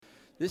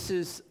This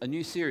is a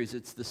new series.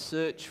 It's The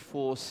Search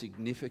for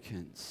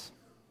Significance.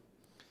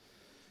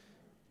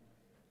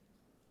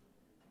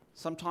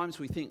 Sometimes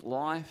we think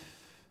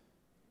life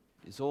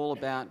is all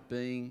about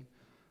being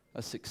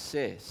a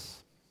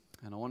success.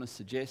 And I want to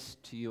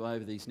suggest to you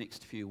over these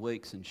next few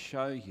weeks and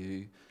show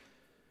you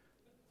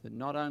that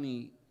not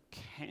only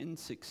can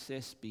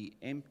success be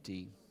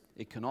empty,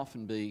 it can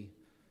often be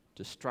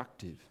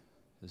destructive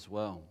as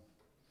well.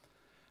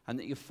 And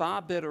that you're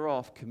far better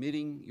off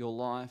committing your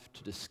life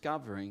to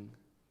discovering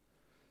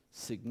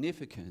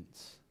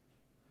significance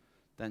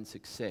than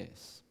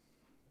success.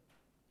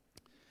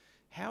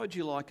 How would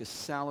you like a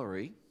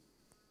salary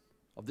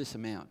of this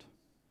amount?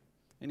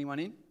 Anyone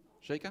in?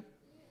 Sheikha?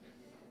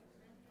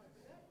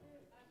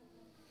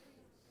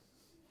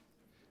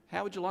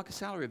 How would you like a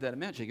salary of that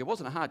amount, Sheikha? It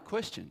wasn't a hard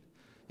question.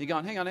 You're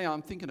going, hang on now,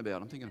 I'm thinking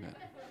about it.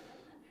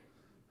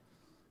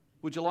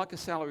 Would you like a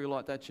salary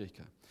like that,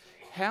 Sheikha?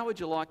 How would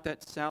you like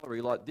that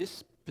salary like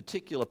this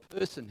particular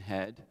person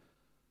had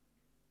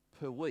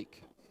per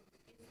week?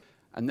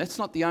 And that's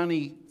not the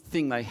only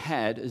thing they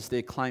had as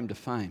their claim to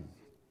fame.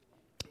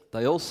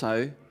 They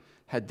also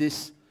had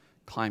this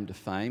claim to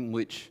fame,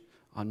 which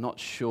I'm not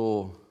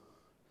sure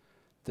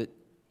that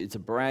it's a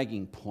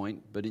bragging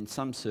point, but in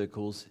some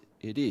circles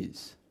it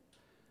is.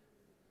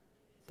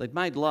 They'd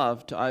made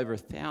love to over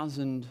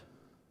 1,000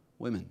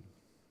 women.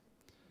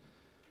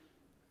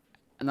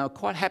 And they were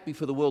quite happy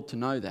for the world to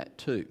know that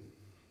too.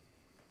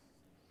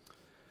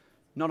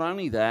 Not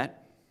only that,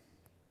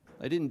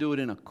 they didn't do it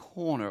in a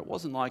corner. It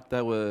wasn't like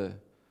they were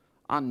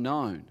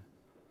unknown.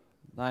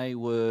 They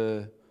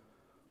were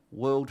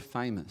world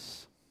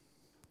famous.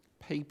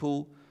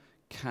 People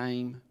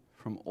came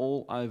from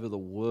all over the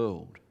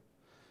world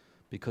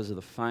because of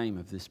the fame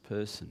of this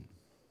person.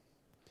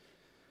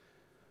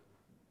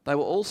 They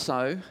were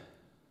also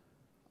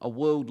a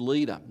world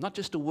leader. Not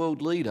just a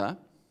world leader,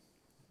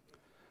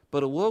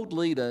 but a world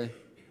leader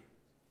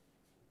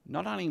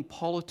not only in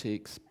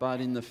politics, but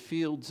in the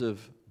fields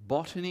of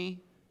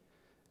botany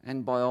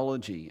and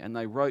biology. And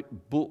they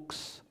wrote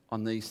books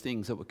on these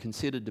things that were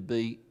considered to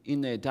be,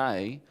 in their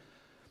day,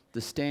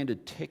 the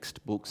standard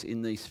textbooks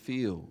in these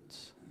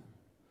fields.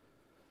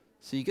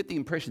 So you get the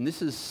impression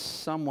this is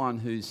someone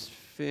who's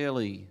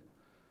fairly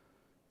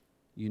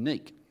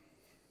unique.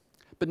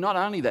 But not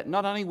only that,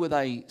 not only were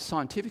they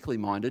scientifically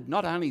minded,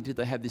 not only did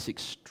they have this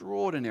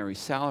extraordinary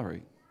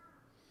salary,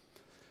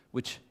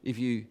 which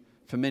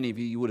for many of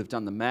you, you would have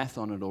done the math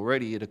on it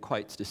already, it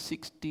equates to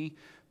 $60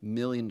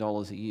 million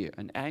a year,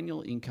 an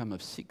annual income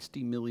of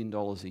 $60 million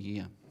a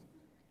year,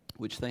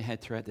 which they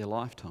had throughout their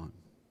lifetime.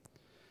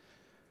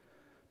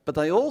 But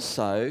they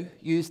also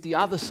used the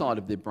other side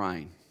of their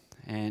brain,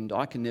 and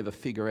I can never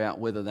figure out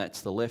whether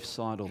that's the left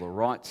side or the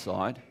right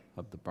side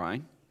of the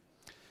brain.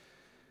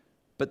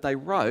 But they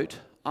wrote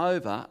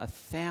over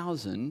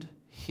 1,000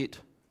 hit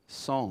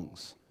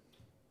songs.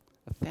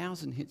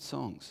 1,000 hit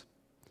songs.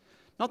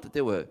 Not that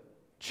there were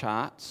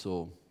charts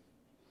or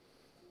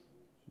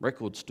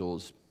record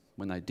stores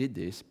when they did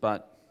this,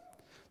 but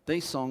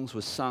these songs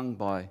were sung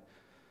by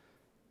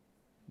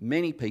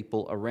many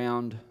people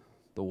around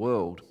the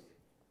world.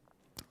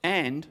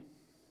 And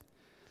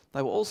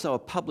they were also a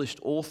published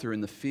author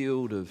in the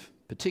field of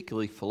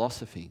particularly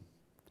philosophy.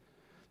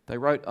 They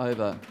wrote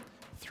over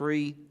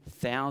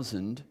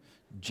 3,000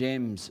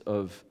 gems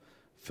of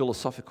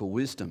philosophical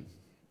wisdom.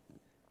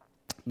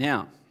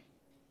 Now,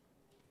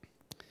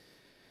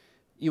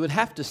 you would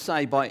have to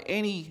say by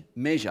any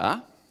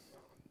measure,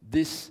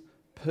 this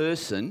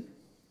person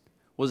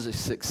was a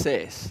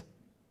success.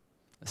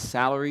 A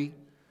salary,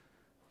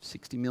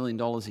 $60 million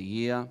a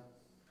year,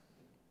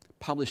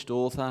 published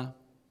author,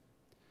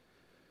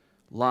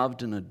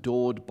 loved and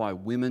adored by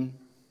women.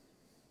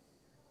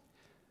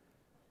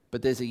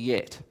 But there's a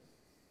yet.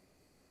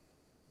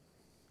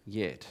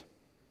 Yet.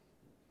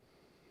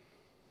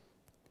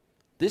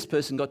 This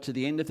person got to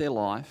the end of their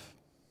life,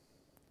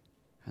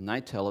 and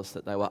they tell us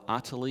that they were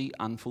utterly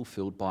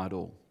unfulfilled by it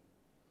all.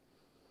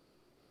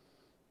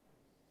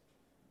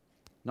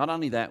 Not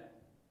only that,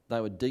 they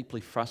were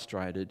deeply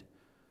frustrated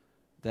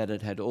that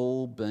it had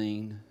all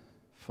been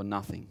for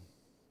nothing.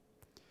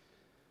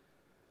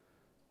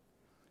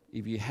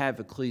 If you have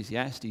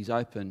Ecclesiastes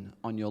open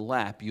on your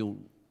lap, you'll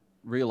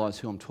realise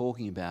who I'm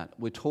talking about.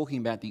 We're talking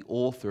about the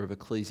author of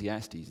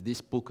Ecclesiastes,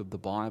 this book of the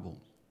Bible.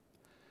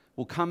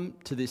 We'll come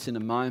to this in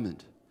a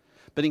moment.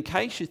 But in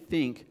case you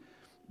think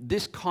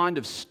this kind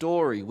of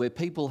story where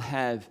people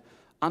have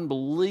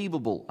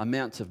unbelievable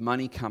amounts of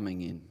money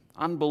coming in,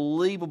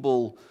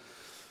 unbelievable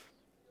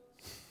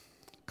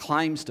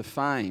claims to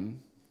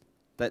fame,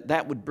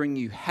 that would bring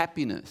you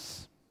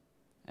happiness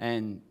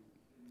and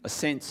a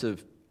sense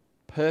of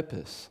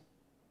purpose.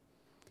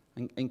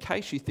 In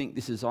case you think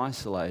this is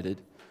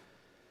isolated,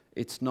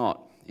 it's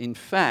not. In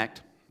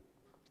fact,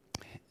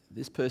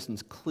 this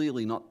person's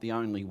clearly not the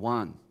only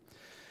one.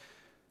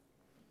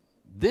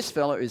 This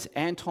fella is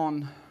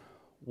Anton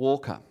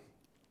Walker.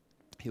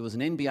 He was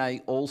an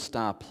NBA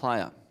All-Star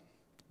player,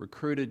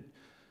 recruited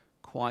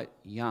quite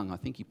young. I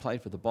think he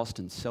played for the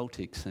Boston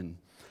Celtics, and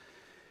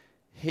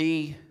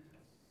he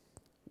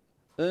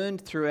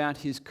earned throughout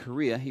his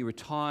career, he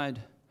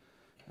retired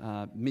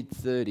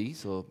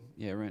mid-30s,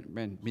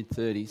 around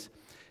mid-30s.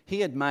 He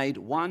had made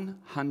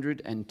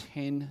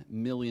 $110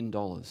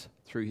 million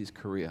through his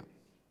career.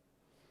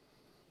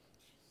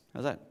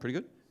 How's that? Pretty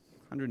good?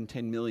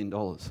 $110 million.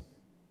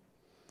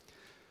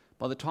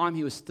 By the time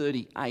he was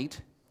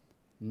 38,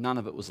 none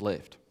of it was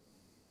left.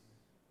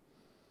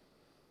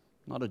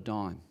 Not a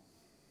dime.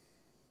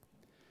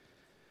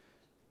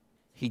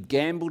 He'd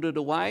gambled it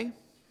away.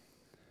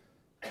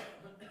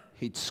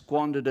 He'd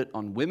squandered it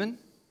on women.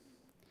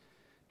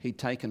 He'd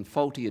taken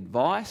faulty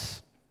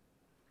advice.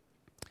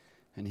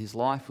 And his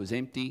life was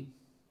empty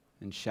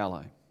and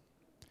shallow.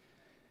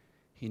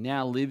 He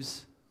now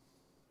lives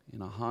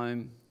in a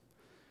home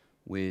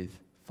with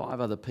 5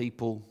 other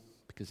people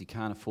because he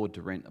can't afford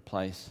to rent a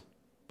place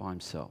by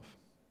himself.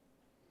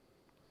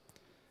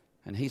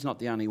 And he's not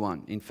the only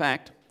one. In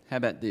fact, how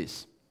about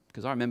this?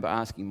 Because I remember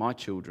asking my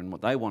children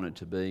what they wanted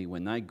to be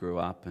when they grew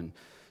up, and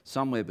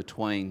somewhere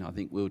between, I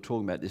think we were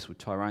talking about this with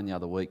Tyrone the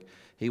other week,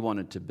 he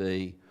wanted to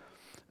be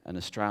an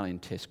Australian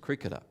Test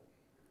cricketer.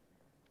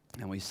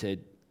 And we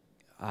said,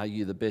 "Are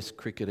you the best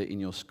cricketer in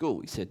your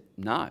school?" He said,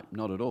 "No,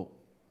 not at all."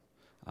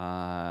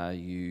 "Are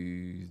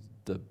you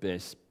the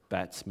best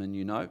batsman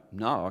you know?"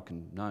 No,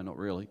 not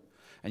really."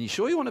 "And you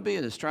sure you want to be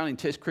an Australian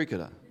Test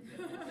cricketer?"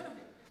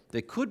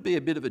 There could be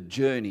a bit of a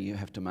journey you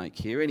have to make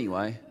here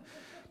anyway.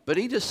 But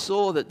he just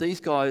saw that these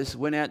guys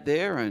went out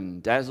there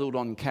and dazzled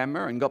on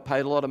camera and got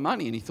paid a lot of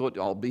money, and he thought,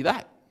 "I'll be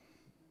that."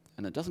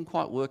 And it doesn't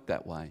quite work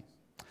that way.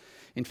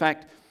 In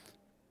fact,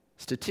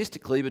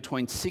 statistically,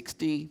 between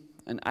 60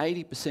 and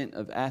 80%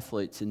 of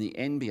athletes in the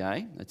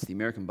NBA, that's the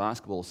American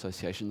Basketball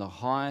Association, the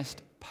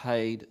highest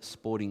paid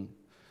sporting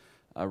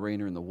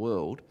arena in the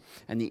world,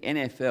 and the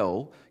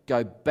NFL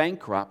go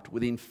bankrupt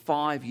within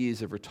 5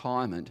 years of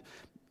retirement,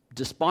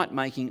 despite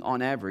making,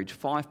 on average,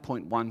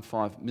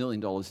 $5.15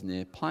 million in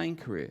their playing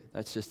career.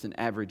 That's just an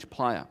average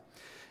player.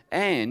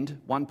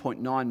 And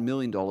 $1.9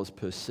 million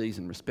per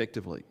season,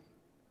 respectively.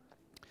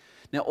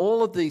 Now,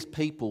 all of these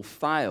people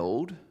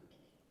failed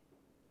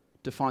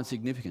to find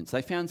significance.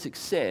 They found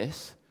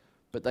success,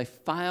 but they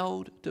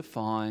failed to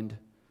find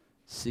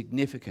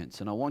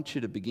significance. And I want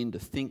you to begin to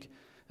think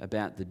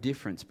about the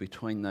difference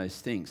between those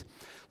things.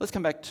 Let's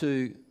come back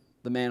to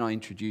the man I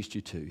introduced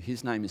you to.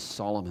 His name is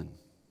Solomon.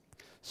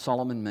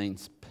 Solomon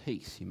means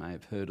peace. You may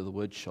have heard of the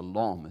word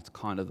shalom. It's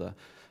kind of a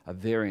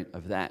variant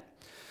of that.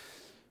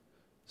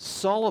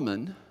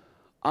 Solomon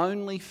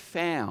only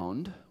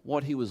found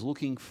what he was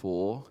looking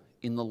for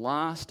in the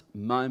last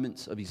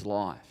moments of his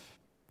life.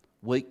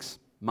 Weeks,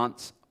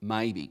 months,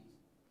 maybe.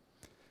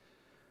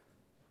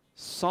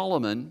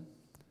 Solomon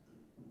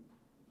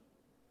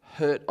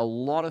hurt a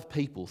lot of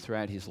people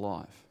throughout his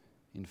life.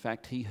 In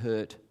fact, he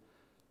hurt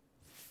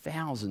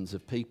thousands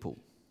of people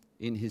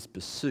in his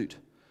pursuit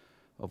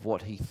of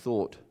what he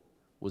thought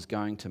was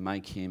going to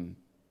make him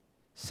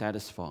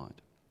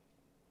satisfied.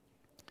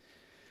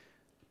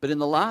 But in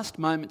the last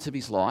moments of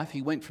his life,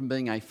 he went from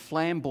being a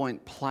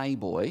flamboyant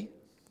playboy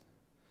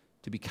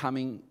to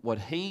becoming what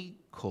he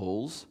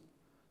calls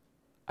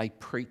a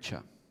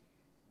preacher.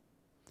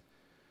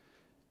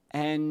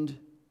 And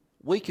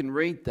we can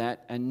read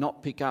that and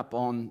not pick up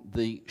on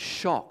the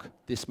shock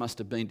this must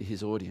have been to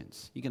his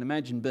audience. You can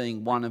imagine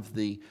being one of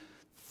the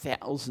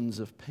thousands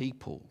of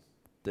people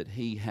that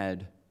he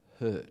had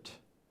hurt,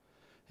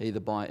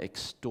 either by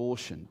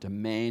extortion,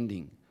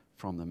 demanding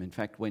from them. In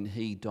fact, when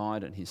he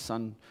died and his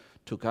son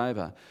took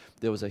over,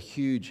 there was a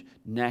huge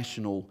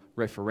national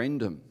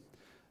referendum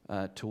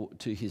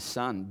to his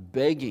son,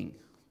 begging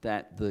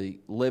that the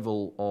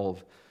level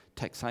of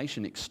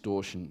taxation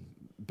extortion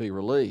be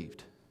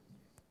relieved,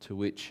 to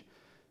which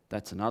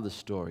that's another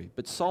story.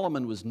 But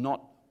Solomon was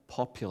not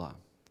popular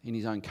in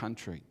his own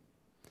country.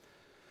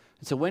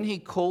 And so when he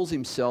calls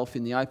himself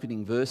in the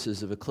opening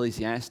verses of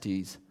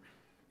Ecclesiastes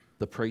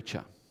the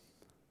preacher,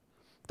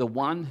 the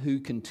one who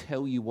can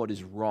tell you what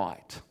is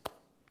right,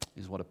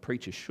 is what a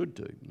preacher should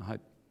do. And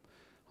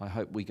I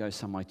hope we go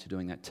some way to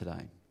doing that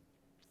today.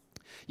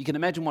 You can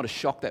imagine what a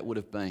shock that would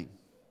have been.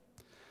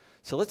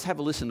 So let's have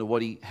a listen to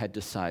what he had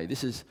to say.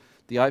 This is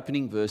the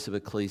opening verse of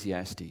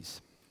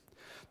Ecclesiastes.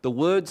 The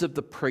words of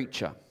the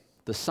preacher,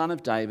 the son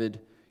of David,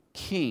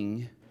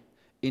 king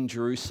in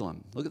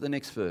Jerusalem. Look at the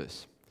next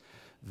verse.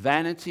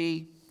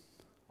 Vanity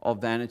of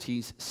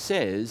vanities,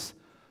 says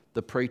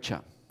the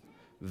preacher.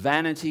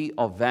 Vanity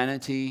of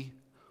vanity,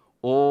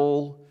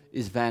 all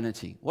is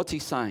vanity. What's he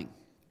saying?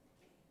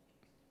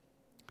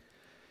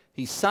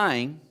 He's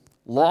saying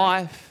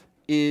life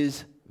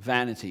is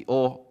vanity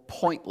or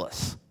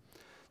pointless.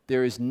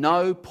 There is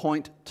no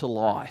point to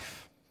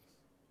life.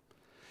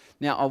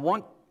 Now, I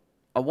want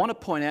to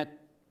point out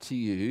to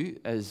you,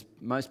 as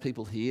most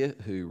people here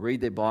who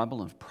read their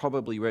Bible and have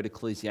probably read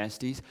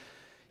Ecclesiastes,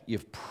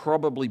 you've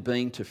probably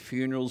been to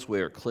funerals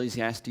where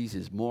Ecclesiastes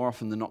is more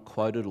often than not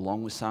quoted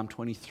along with Psalm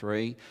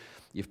 23.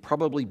 You've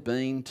probably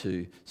been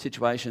to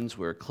situations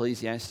where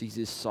Ecclesiastes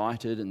is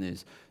cited and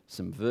there's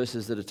some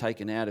verses that are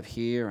taken out of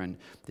here and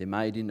they're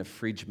made into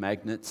fridge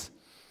magnets.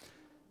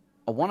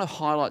 I want to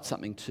highlight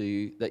something to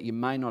you that you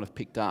may not have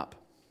picked up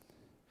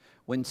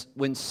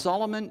When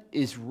Solomon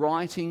is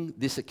writing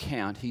this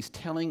account, he's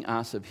telling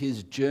us of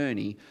his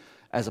journey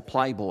as a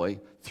playboy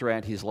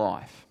throughout his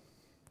life.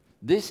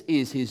 This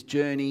is his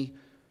journey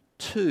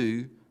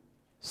to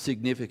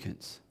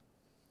significance.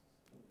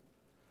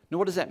 Now,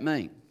 what does that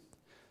mean?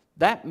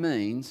 That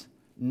means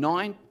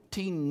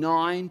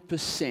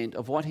 99%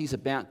 of what he's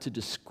about to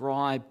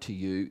describe to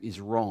you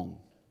is wrong.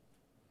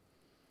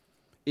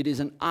 It is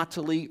an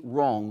utterly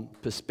wrong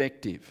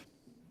perspective.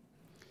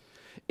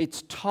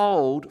 It's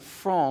told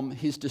from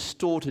his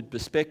distorted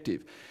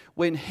perspective.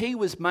 When he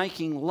was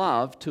making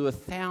love to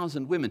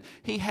 1,000 women,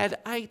 he had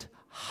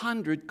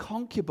 800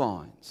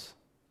 concubines.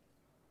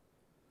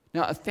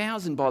 Now,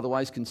 1,000, by the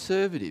way, is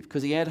conservative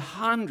because he had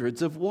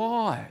hundreds of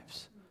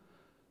wives.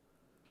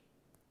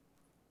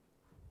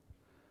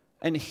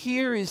 And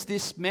here is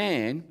this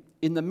man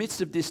in the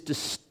midst of this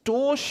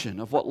distortion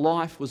of what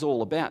life was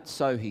all about,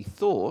 so he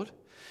thought,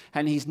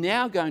 and he's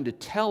now going to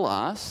tell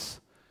us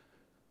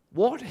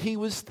what he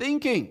was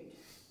thinking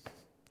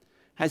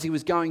as he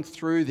was going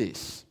through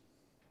this.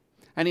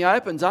 And he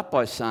opens up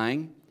by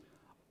saying,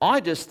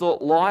 I just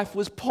thought life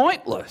was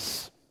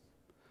pointless.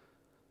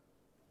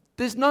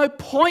 There's no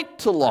point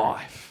to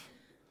life.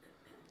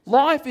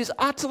 Life is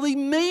utterly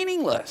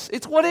meaningless.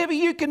 It's whatever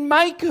you can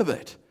make of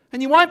it.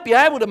 And you won't be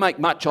able to make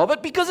much of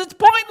it because it's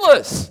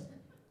pointless.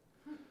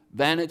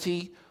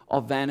 Vanity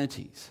of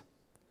vanities.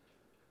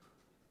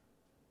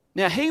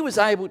 Now, he was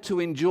able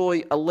to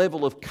enjoy a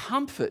level of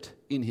comfort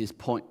in his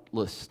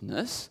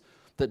pointlessness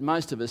that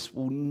most of us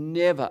will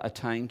never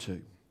attain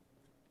to.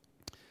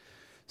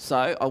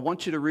 So, I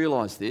want you to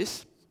realise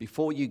this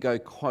before you go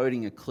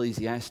quoting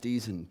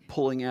Ecclesiastes and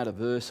pulling out a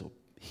verse or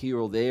here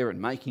or there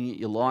and making it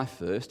your life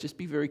verse. Just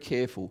be very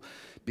careful,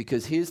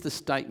 because here's the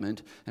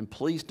statement, and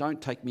please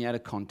don't take me out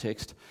of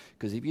context,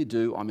 because if you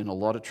do, I'm in a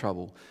lot of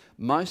trouble.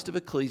 Most of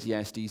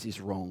Ecclesiastes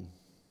is wrong.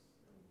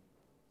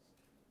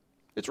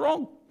 It's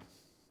wrong.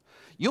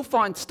 You'll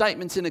find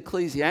statements in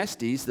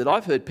Ecclesiastes that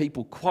I've heard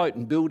people quote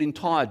and build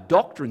entire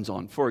doctrines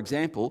on. For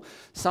example,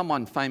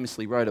 someone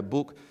famously wrote a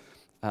book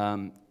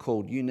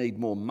called You Need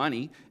More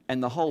Money,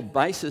 and the whole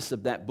basis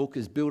of that book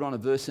is built on a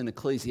verse in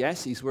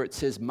Ecclesiastes where it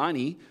says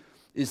money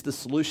is the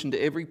solution to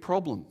every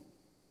problem.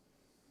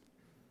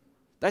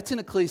 That's in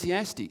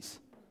Ecclesiastes.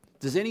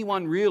 Does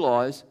anyone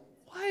realise,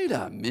 wait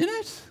a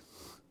minute,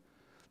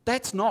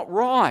 that's not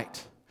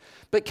right?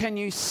 But can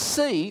you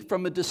see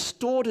from a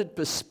distorted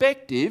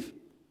perspective,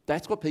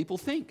 that's what people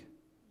think.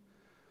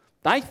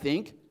 They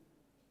think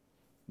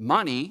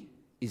money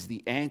is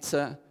the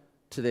answer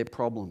to their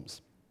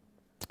problems.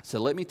 So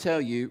let me tell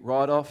you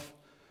right off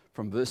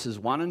from verses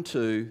 1 and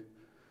 2,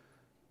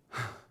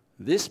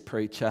 this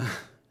preacher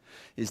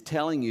is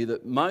telling you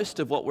that most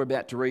of what we're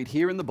about to read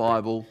here in the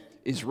Bible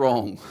is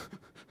wrong.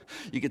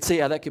 You can see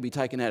how that could be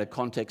taken out of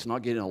context, and I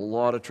get in a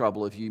lot of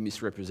trouble if you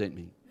misrepresent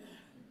me.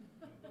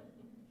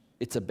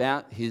 It's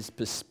about his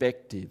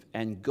perspective,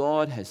 and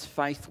God has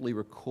faithfully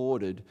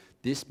recorded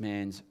this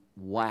man's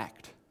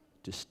whacked,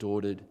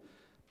 distorted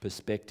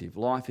perspective.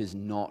 Life is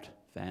not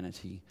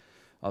vanity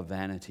of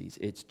vanities.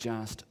 It's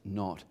just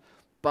not.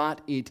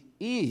 But it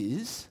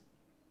is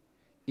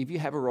if you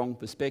have a wrong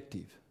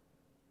perspective.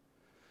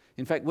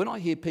 In fact, when I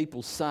hear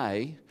people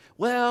say,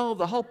 well,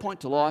 the whole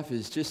point to life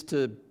is just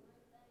to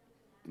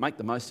make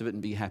the most of it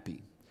and be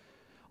happy,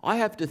 I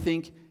have to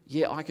think,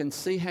 yeah, I can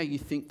see how you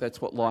think that's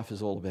what life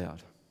is all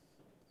about.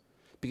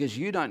 Because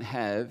you don't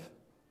have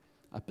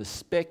a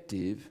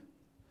perspective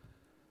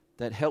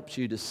that helps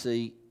you to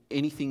see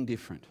anything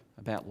different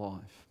about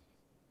life.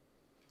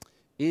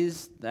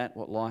 Is that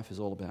what life is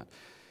all about?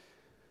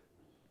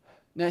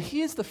 Now,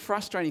 here's the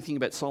frustrating thing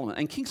about Solomon,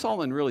 and King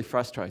Solomon really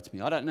frustrates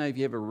me. I don't know if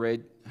you ever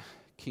read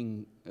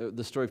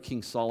the story of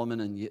King Solomon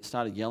and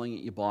started yelling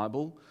at your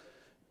Bible.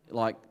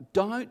 Like,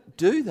 don't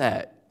do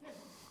that.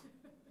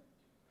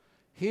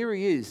 Here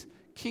he is,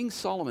 King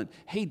Solomon.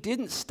 He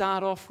didn't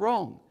start off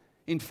wrong.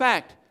 In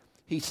fact,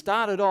 he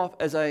started off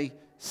as a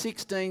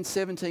 16,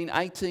 17,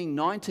 18,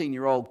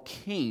 19-year-old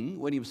king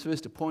when he was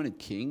first appointed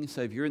king.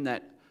 So if you're in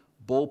that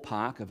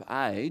ballpark of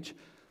age,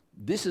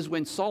 this is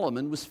when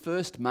Solomon was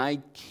first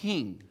made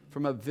king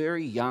from a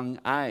very young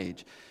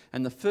age.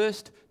 And the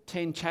first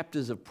 10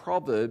 chapters of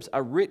Proverbs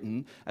are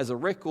written as a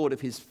record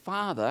of his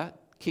father,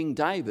 King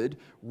David,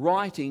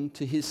 writing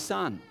to his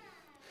son.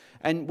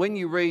 And when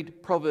you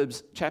read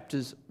Proverbs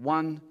chapters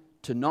 1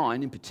 to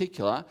 9 in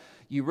particular,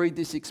 you read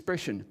this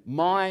expression,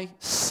 my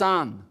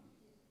son.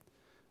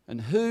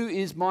 And who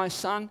is my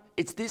son?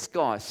 It's this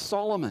guy,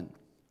 Solomon.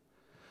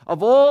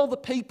 Of all the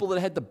people that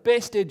had the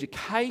best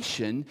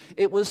education,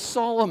 it was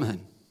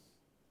Solomon.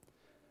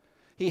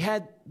 He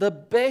had the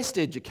best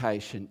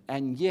education,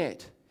 and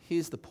yet,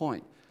 here's the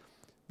point,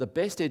 the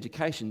best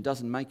education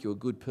doesn't make you a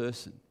good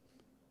person.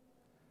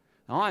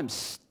 Now, I'm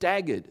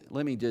staggered.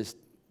 Let me just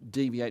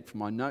deviate from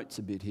my notes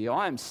a bit here.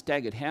 I am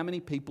staggered how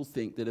many people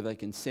think that if they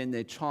can send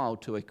their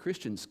child to a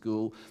Christian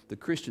school, the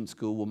Christian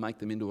school will make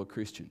them into a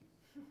Christian.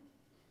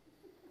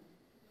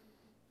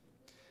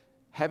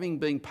 Having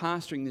been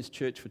pastoring this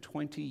church for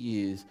 20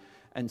 years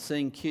and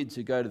seeing kids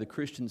who go to the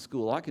Christian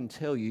school, I can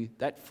tell you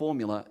that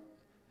formula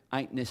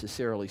ain't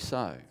necessarily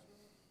so.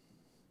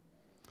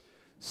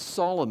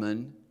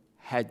 Solomon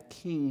had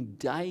King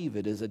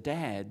David as a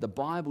dad. The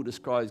Bible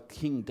describes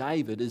King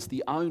David as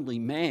the only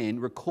man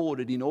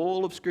recorded in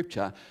all of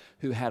Scripture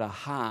who had a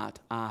heart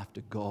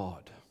after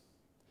God.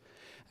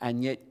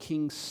 And yet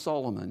King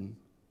Solomon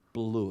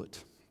blew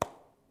it.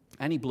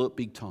 And he blew it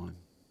big time.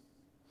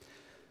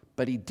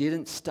 But he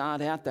didn't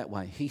start out that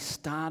way. He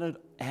started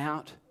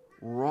out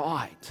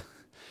right.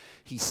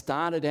 He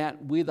started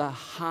out with a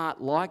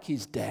heart like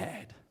his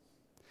dad.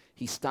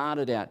 He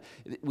started out.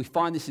 We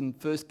find this in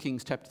 1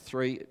 Kings chapter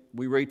 3.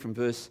 We read from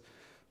verse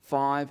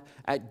 5.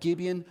 At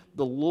Gibeon,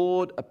 the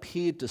Lord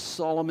appeared to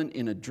Solomon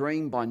in a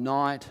dream by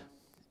night,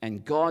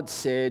 and God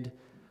said,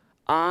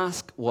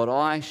 "Ask what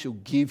I shall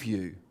give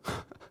you."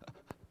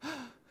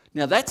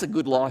 Now that's a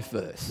good life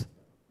verse.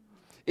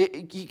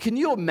 Can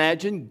you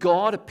imagine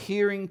God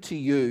appearing to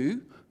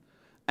you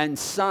and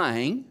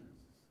saying,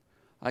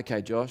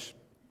 "Okay, Josh,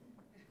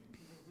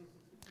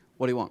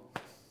 what do you want?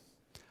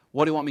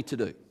 What do you want me to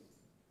do?"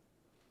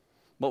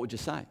 What would you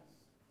say?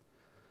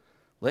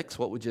 Lex,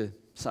 what would you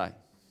say? Lots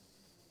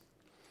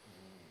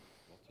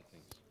of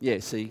things. Yeah,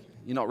 see,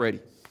 you're not ready.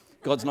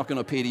 God's not going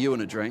to appear to you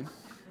in a dream.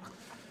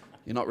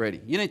 You're not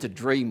ready. You need to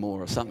dream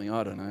more or something,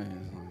 I don't know.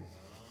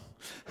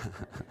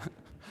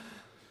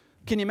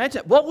 Can you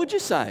imagine? What would you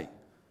say?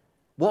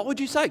 What would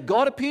you say?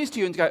 God appears to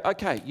you and go,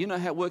 "Okay, you know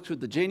how it works with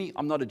the genie?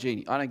 I'm not a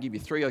genie. I don't give you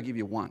 3, I give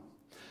you 1.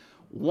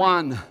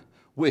 1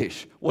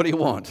 wish. What do you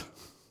want?"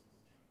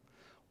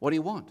 What do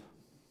you want?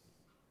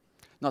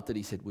 Not that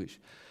he said wish.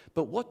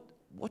 But what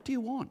do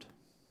you want?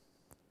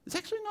 It's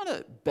actually not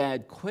a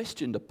bad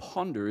question to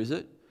ponder, is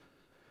it?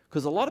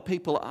 Because a lot of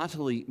people are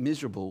utterly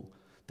miserable.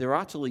 They're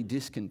utterly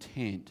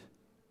discontent.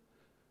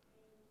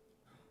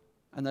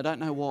 And they don't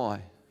know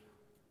why.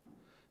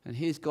 And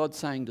here's God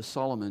saying to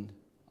Solomon,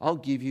 "I'll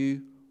give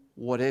you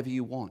whatever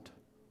you want."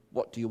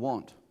 What do you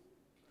want?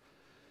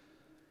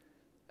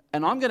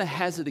 And I'm going to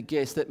hazard a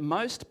guess that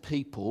most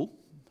people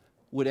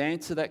would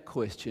answer that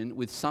question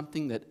with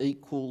something that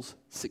equals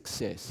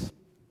success.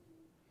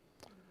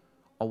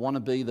 I want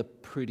to be the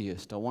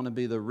prettiest. I want to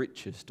be the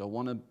richest. I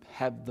want to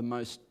have the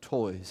most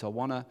toys. I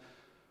want to,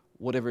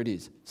 whatever it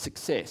is.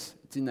 Success.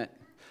 It's in that.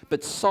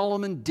 But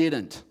Solomon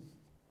didn't.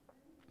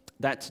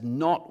 That's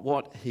not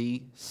what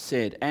he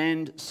said.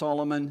 And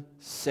Solomon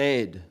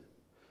said,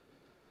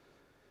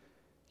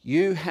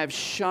 "You have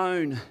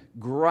shown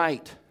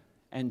great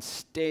and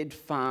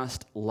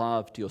steadfast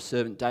love to your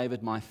servant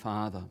David, my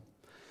father,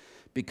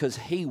 because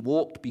he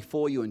walked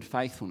before you in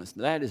faithfulness."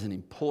 That is an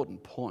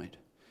important point.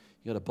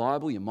 You got a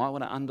Bible, you might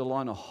want to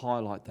underline or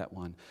highlight that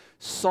one.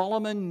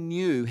 Solomon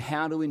knew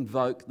how to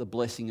invoke the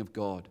blessing of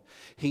God.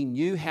 He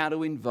knew how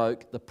to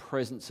invoke the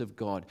presence of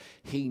God.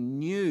 He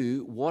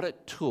knew what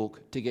it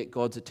took to get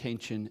God's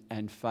attention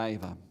and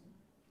favour.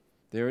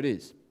 There it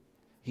is.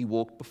 He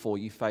walked before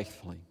you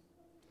faithfully.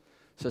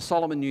 So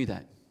Solomon knew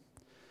that.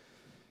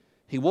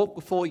 He walked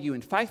before you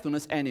in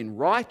faithfulness and in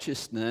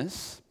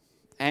righteousness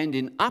and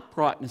in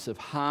uprightness of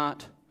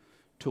heart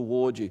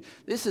toward you.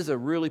 This is a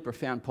really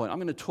profound point. I'm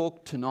going to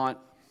talk tonight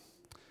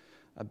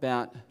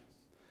about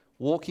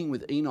walking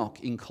with Enoch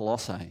in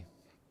Colossae.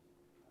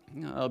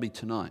 That'll be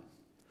tonight.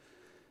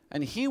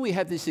 And here we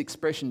have this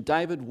expression,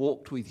 David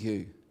walked with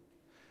you.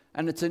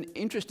 And it's an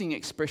interesting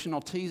expression.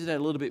 I'll tease it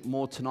out a little bit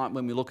more tonight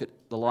when we look at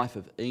the life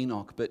of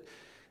Enoch. But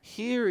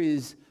here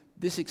is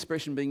this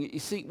expression being, you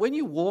see, when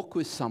you walk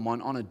with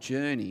someone on a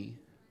journey,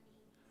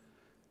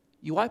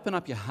 you open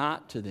up your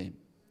heart to them.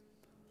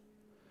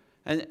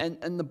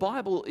 And the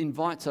Bible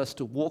invites us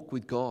to walk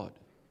with God,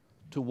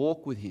 to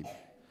walk with Him.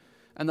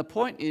 And the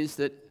point is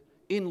that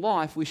in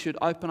life we should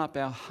open up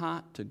our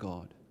heart to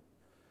God.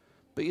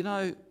 But you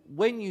know,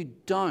 when you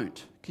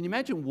don't, can you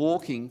imagine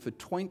walking for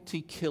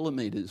 20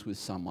 kilometres with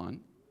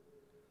someone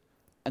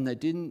and they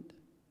didn't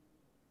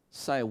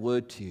say a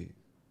word to you?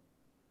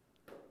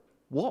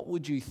 What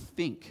would you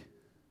think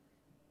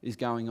is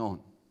going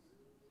on?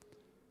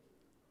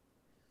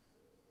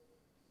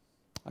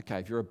 Okay,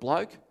 if you're a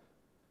bloke,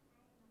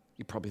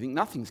 you probably think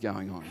nothing's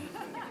going on.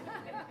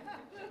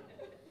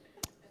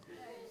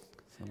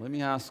 So let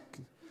me ask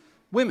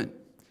women,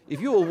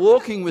 if you were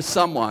walking with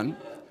someone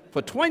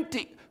for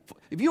 20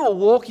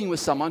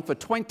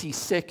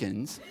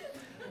 seconds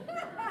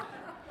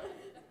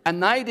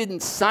and they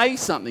didn't say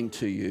something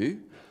to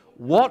you,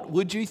 what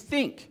would you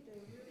think?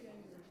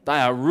 They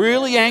are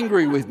really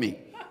angry with me.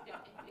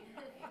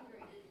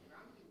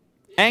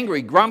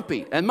 Angry,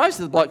 grumpy. And most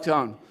of the blokes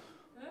going,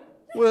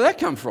 where did that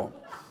come from?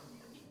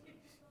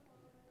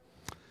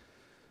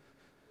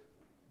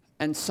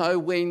 And so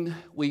when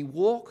we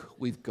walk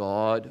with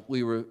God,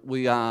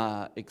 we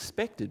are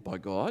expected by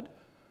God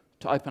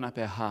to open up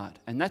our heart.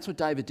 And that's what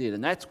David did.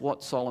 And that's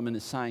what Solomon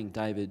is saying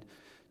David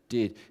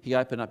did. He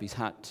opened up his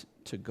heart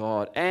to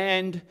God.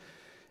 And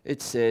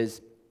it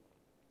says,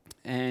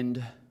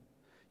 and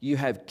you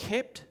have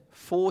kept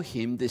for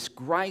him this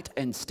great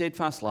and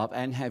steadfast love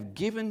and have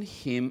given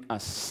him a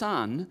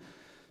son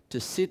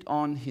to sit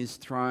on his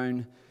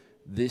throne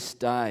this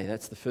day.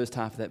 That's the first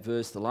half of that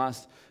verse. The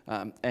last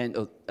half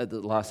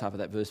of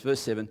that verse, verse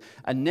 7.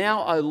 And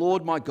now, O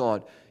Lord my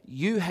God,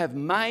 you have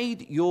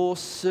made your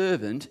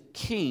servant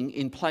king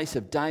in place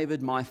of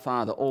David my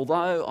father,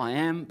 although I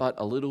am but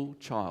a little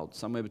child,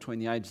 somewhere between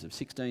the ages of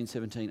 16,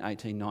 17,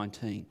 18,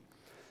 19.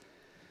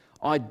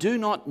 I do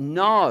not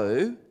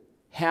know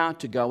how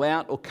to go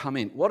out or come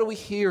in. What are we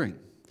hearing?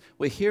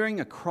 We're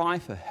hearing a cry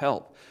for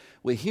help.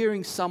 We're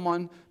hearing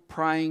someone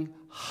praying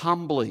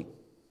humbly.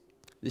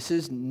 This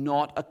is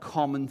not a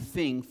common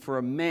thing for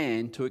a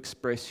man to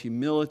express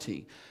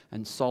humility,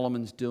 and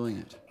Solomon's doing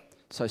it.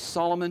 So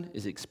Solomon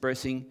is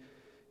expressing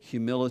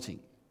humility.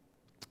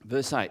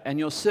 Verse 8, and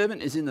your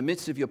servant is in the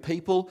midst of your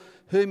people,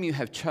 whom you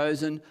have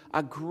chosen,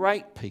 a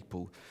great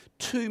people,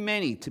 too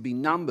many to be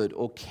numbered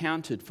or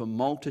counted for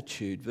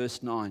multitude.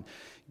 Verse 9,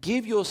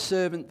 give your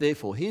servant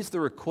therefore, here's the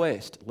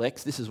request,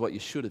 Lex, this is what you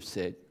should have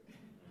said.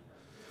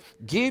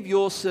 Give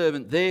your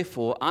servant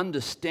therefore an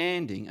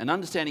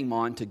understanding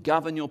mind to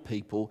govern your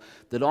people,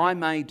 that I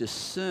may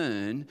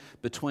discern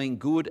between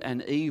good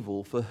and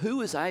evil. For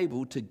who is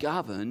able to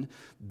govern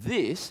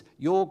this,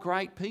 your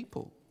great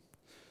people?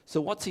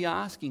 So what's he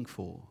asking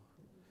for?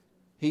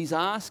 He's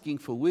asking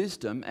for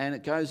wisdom, and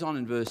it goes on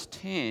in verse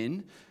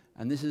 10,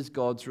 and this is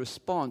God's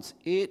response.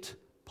 It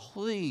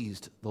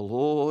pleased the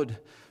Lord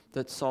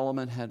that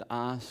Solomon had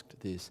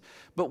asked this.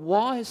 But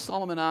why is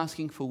Solomon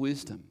asking for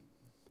wisdom?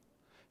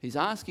 He's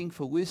asking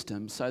for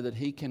wisdom so that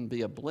he can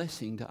be a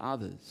blessing to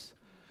others,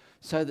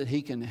 so that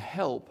he can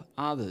help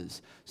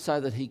others,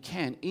 so that he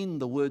can, in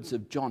the words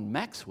of John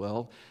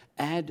Maxwell,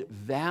 add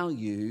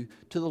value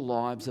to the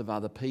lives of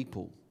other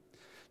people.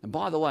 And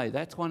by the way,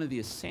 that's one of the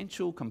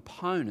essential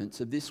components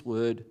of this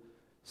word,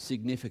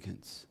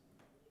 significance.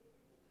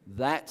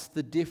 That's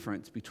the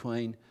difference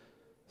between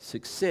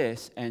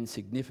success and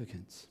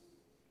significance.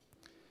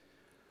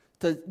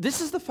 This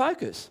is the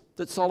focus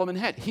that Solomon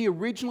had. He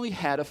originally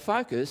had a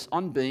focus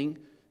on being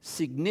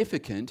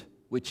significant,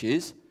 which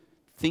is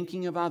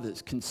thinking of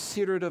others,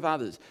 considerate of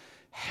others,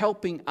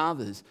 helping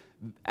others,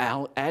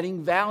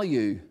 adding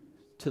value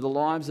to the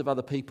lives of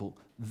other people.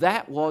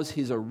 That was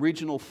his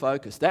original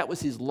focus. That was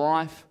his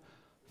life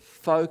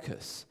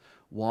focus.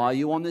 Why are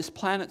you on this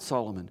planet,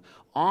 Solomon?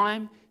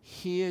 I'm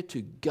here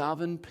to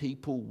govern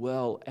people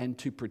well and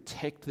to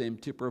protect them,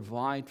 to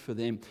provide for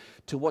them,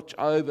 to watch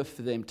over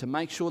for them, to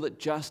make sure that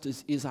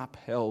justice is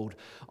upheld.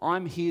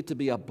 I'm here to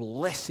be a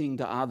blessing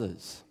to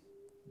others.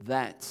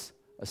 That's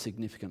a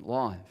significant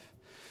life.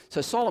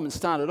 So Solomon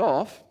started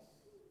off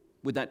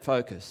with that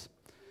focus,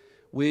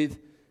 with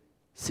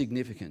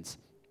significance.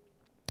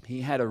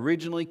 He had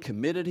originally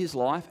committed his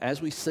life,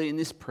 as we see in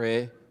this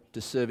prayer,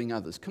 to serving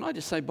others. Can I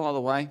just say, by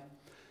the way,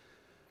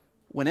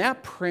 when our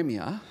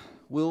Premier,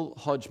 Will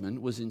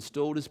Hodgman, was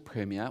installed as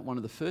Premier, one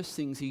of the first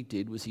things he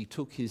did was he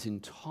took his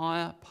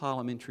entire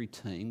parliamentary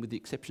team, with the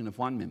exception of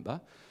one member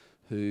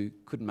who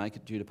couldn't make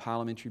it due to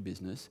parliamentary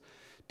business,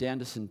 down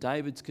to St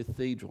David's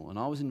Cathedral, and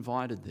I was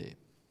invited there.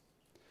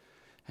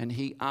 And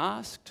he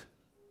asked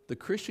the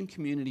Christian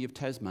community of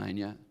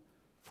Tasmania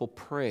for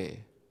prayer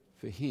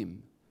for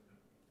him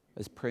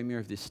as Premier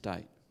of this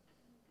state.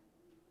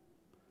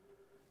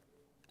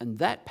 And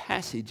that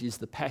passage is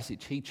the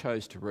passage he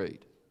chose to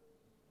read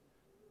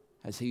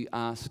as he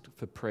asked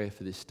for prayer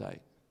for this state.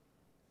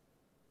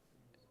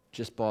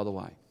 Just by the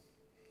way.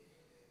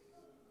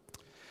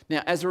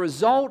 Now, as a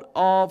result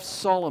of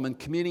Solomon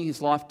committing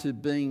his life to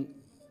being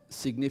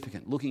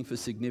significant, looking for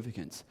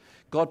significance,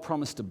 God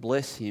promised to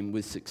bless him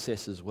with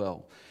success as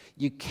well.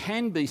 You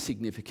can be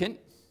significant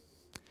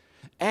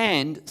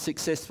and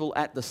successful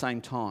at the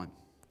same time.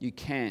 You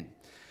can.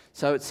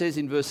 So it says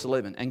in verse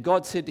 11, and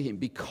God said to him,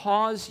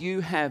 because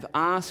you have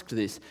asked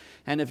this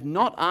and have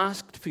not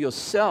asked for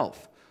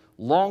yourself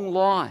long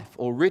life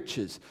or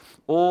riches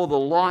or the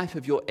life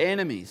of your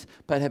enemies,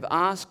 but have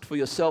asked for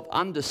yourself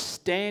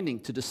understanding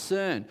to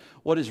discern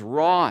what is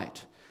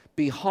right.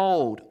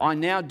 Behold, I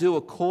now do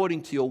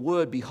according to your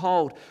word.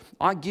 Behold,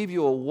 I give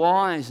you a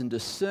wise and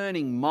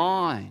discerning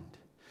mind,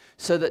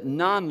 so that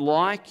none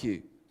like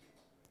you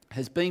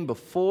has been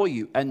before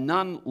you, and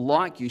none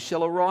like you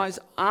shall arise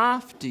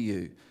after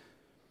you.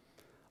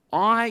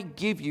 I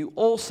give you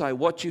also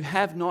what you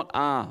have not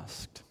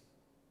asked,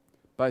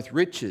 both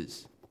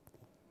riches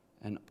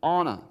and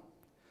honour,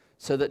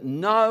 so that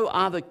no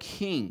other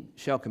king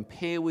shall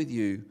compare with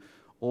you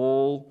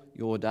all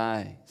your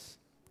days.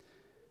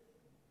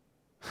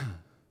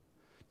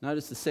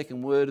 Notice the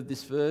second word of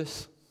this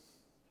verse,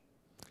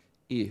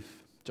 if.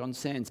 John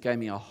Sands gave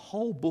me a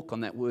whole book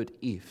on that word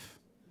if.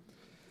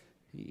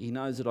 He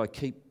knows that I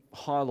keep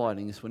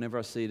highlighting this whenever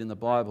I see it in the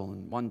Bible.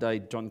 And one day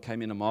John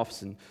came into my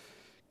office and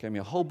gave me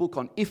a whole book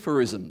on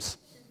aphorisms.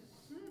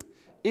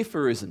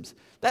 Aphorisms.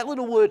 That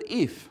little word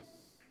if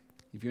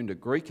you're into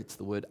Greek, it's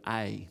the word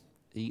a,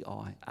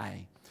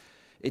 E-I-A.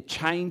 It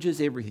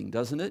changes everything,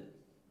 doesn't it?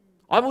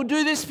 I will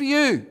do this for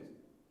you.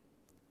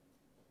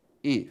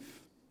 If.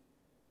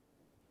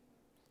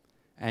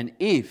 And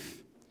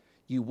if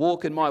you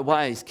walk in my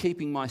ways,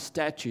 keeping my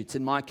statutes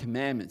and my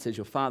commandments, as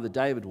your father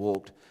David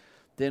walked,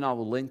 then I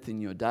will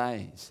lengthen your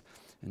days.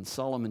 And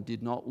Solomon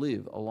did not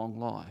live a long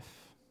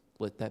life.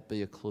 Let that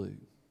be a clue.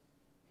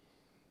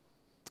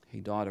 He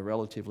died a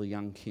relatively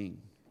young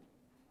king.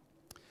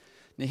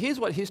 Now here's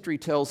what history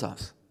tells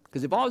us.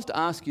 Because if I was to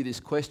ask you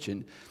this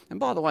question, and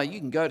by the way, you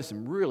can go to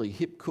some really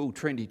hip, cool,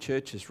 trendy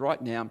churches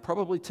right now, and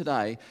probably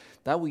today,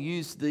 they will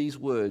use these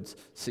words: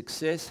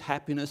 success,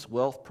 happiness,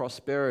 wealth,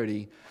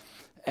 prosperity,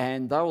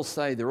 and they will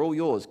say they're all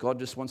yours. God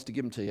just wants to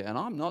give them to you. And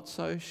I'm not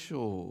so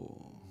sure.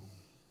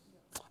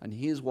 And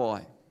here's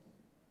why.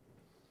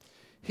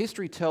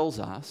 History tells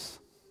us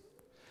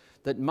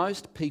that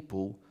most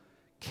people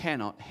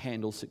cannot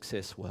handle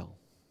success well.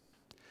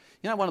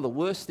 You know, one of the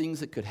worst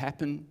things that could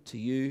happen to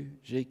you,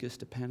 Zika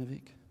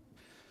Stepanovic,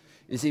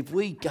 is if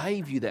we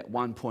gave you that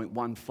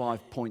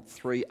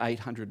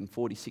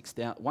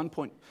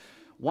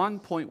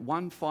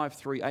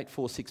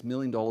 $1.153,846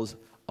 million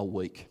a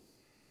week.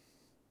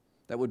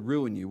 That would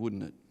ruin you,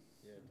 wouldn't it?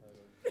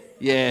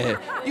 Yeah, totally. Yeah,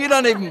 you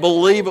don't even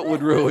believe it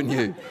would ruin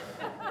you.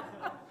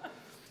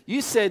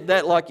 You said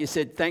that like you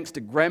said thanks to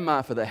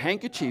Grandma for the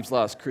handkerchiefs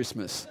last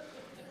Christmas.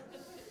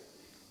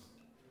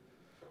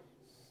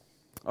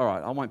 All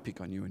right, I won't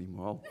pick on you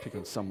anymore. I'll pick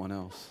on someone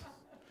else.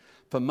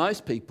 For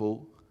most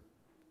people,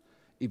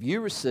 if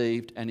you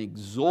received an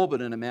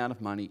exorbitant amount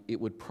of money,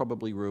 it would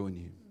probably ruin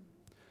you.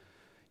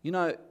 You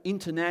know,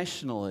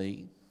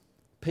 internationally,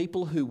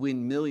 people who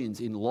win millions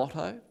in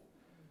lotto,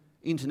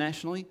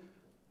 internationally,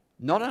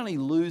 not only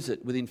lose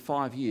it within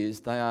 5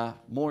 years, they are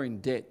more in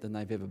debt than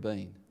they've ever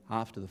been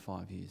after the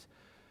 5 years.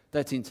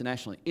 That's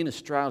internationally. In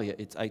Australia,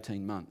 it's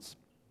 18 months.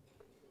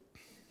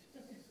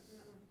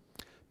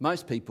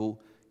 Most people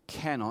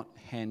cannot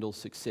handle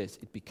success.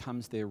 It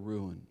becomes their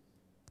ruin.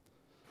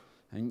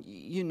 And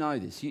you know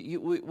this.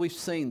 We've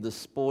seen the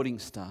sporting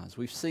stars.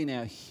 We've seen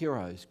our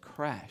heroes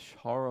crash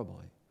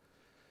horribly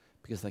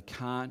because they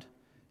can't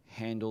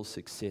handle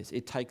success.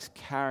 It takes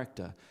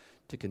character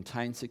to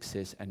contain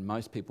success, and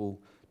most people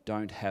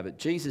don't have it.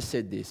 Jesus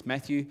said this,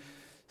 Matthew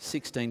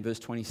 16, verse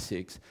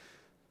 26.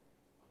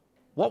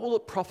 What will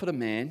it profit a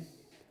man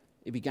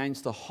if he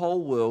gains the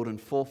whole world and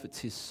forfeits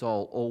his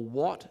soul? Or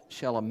what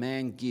shall a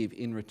man give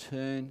in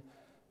return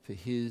for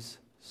his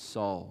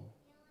soul?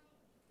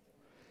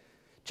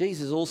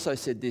 Jesus also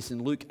said this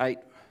in Luke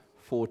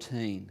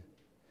 8:14.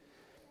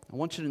 I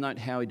want you to note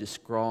how he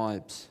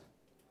describes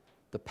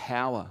the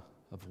power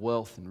of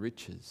wealth and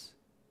riches.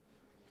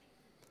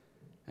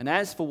 And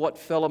as for what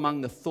fell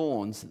among the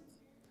thorns,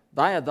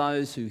 they are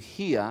those who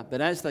hear, but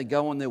as they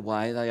go on their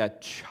way, they are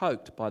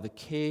choked by the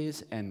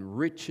cares and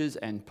riches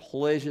and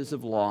pleasures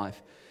of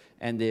life,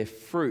 and their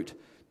fruit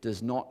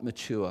does not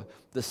mature.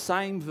 The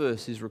same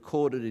verse is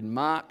recorded in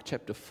Mark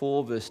chapter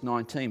 4, verse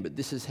 19, but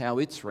this is how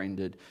it's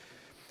rendered.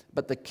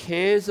 But the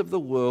cares of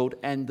the world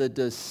and the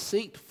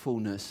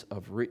deceitfulness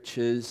of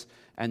riches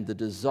and the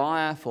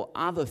desire for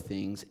other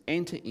things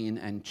enter in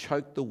and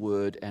choke the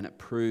word, and it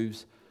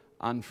proves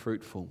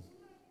unfruitful.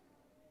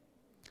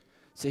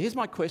 So here's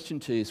my question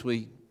to you as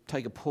we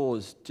take a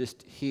pause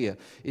just here.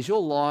 Is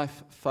your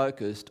life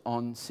focused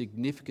on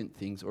significant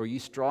things, or are you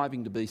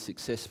striving to be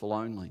successful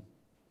only?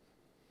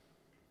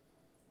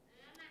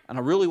 And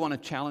I really want to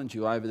challenge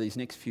you over these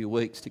next few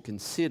weeks to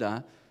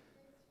consider,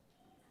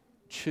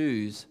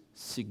 choose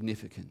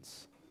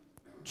significance.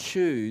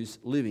 Choose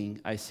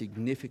living a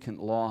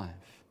significant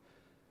life.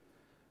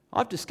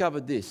 I've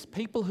discovered this.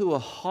 People who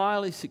are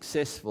highly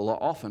successful are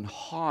often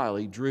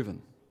highly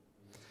driven.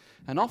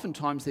 And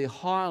oftentimes they're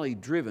highly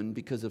driven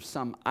because of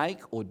some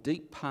ache or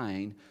deep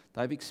pain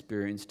they've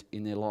experienced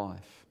in their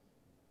life.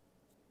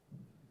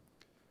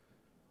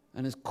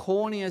 And as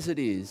corny as it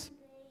is,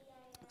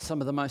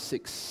 some of the most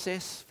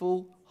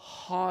successful,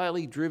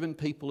 highly driven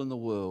people in the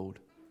world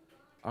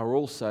are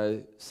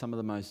also some of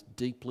the most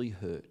deeply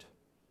hurt.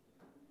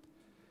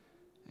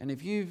 And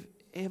if you've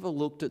ever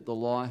looked at the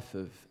life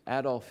of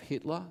Adolf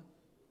Hitler,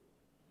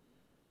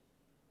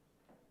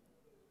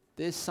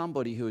 there's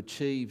somebody who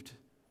achieved,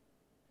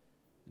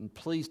 and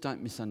please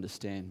don't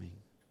misunderstand me,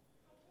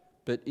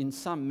 but in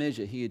some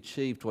measure he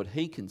achieved what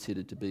he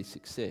considered to be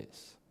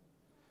success.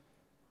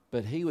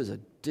 But he was a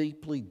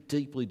deeply,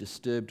 deeply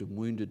disturbed and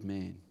wounded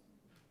man.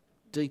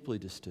 Deeply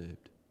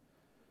disturbed.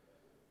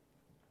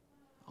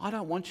 I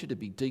don't want you to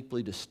be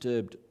deeply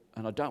disturbed,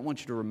 and I don't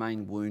want you to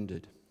remain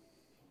wounded.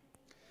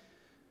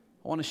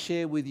 I want to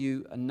share with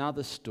you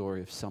another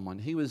story of someone.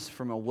 He was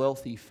from a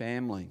wealthy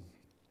family,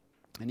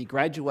 and he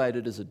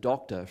graduated as a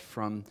doctor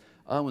from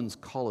Owens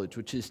College,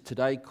 which is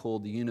today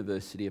called the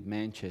University of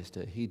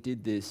Manchester. He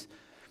did this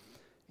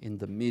in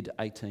the mid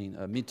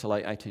to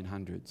late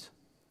 1800s.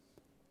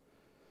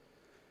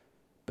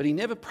 But he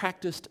never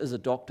practiced as a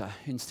doctor.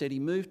 Instead, he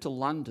moved to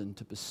London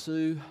to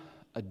pursue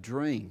a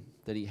dream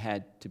that he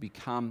had to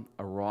become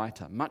a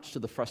writer, much to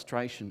the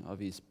frustration of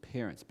his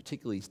parents,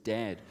 particularly his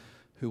dad,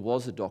 who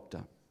was a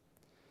doctor.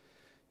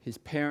 His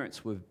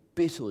parents were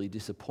bitterly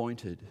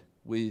disappointed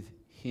with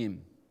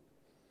him.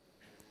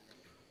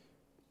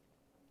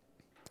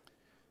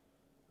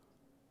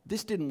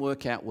 This didn't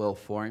work out well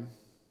for him.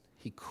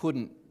 He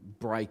couldn't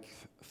break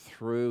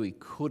through. He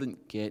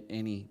couldn't get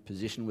any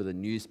position with a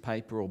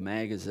newspaper or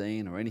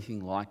magazine or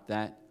anything like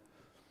that.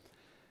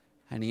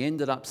 And he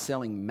ended up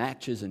selling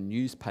matches and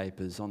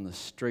newspapers on the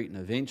street, and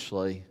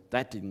eventually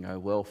that didn't go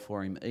well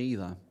for him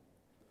either.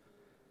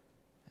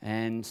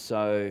 And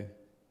so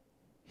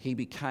he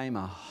became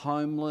a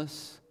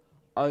homeless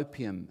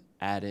opium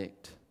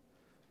addict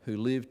who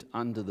lived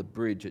under the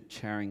bridge at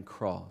Charing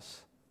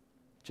Cross,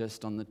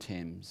 just on the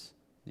Thames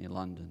near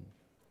London.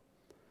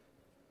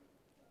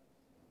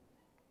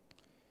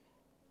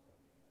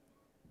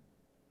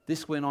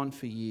 This went on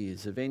for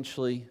years.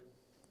 Eventually,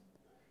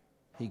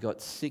 he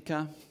got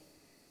sicker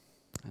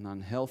and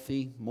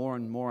unhealthy, more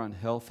and more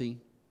unhealthy,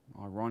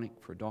 ironic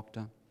for a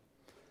doctor.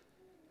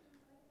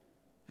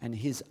 And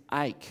his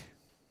ache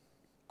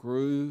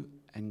grew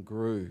and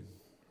grew.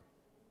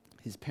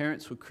 His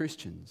parents were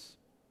Christians.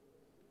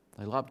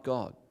 They loved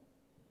God.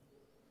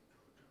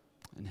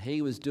 And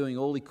he was doing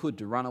all he could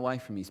to run away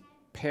from his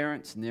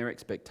parents and their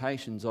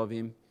expectations of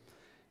him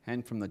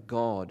and from the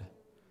God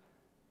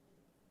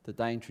that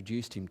they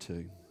introduced him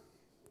to.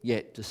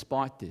 Yet,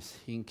 despite this,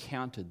 he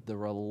encountered the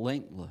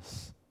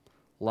relentless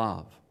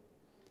love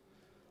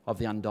of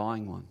the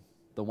undying one,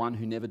 the one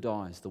who never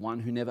dies, the one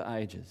who never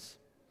ages.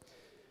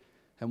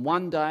 And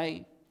one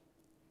day,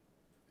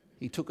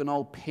 he took an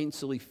old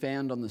pencil he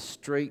found on the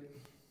street.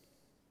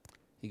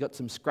 He got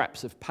some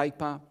scraps of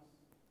paper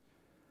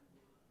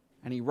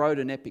and he wrote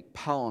an epic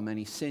poem and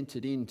he sent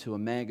it in to a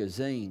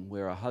magazine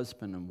where a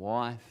husband and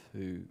wife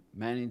who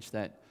managed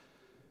that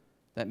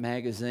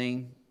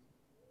magazine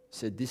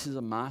said, "This is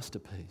a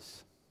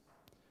masterpiece."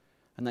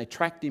 And they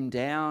tracked him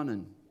down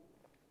and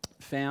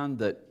found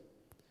that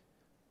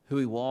who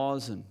he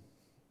was, and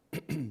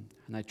and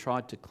they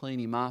tried to clean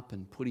him up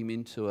and put him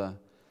into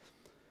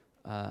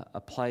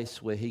a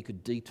place where he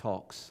could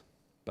detox,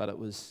 but it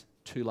was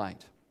too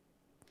late.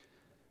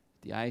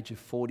 At the age of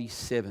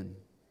 47,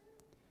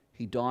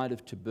 he died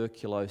of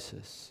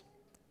tuberculosis.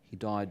 He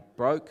died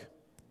broke,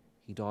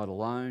 he died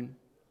alone,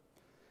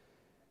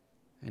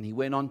 and he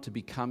went on to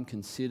become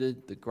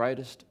considered the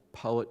greatest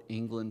poet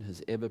England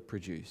has ever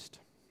produced.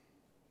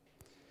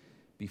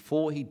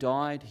 Before he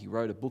died, he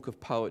wrote a book of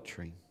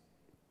poetry.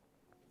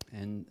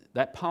 And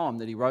that poem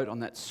that he wrote on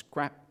that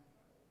scrap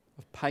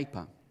of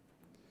paper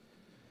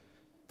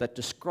that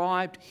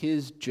described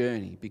his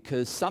journey,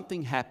 because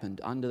something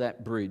happened under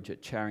that bridge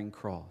at Charing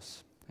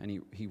Cross.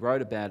 And he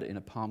wrote about it in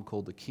a poem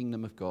called The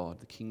Kingdom of God,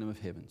 The Kingdom of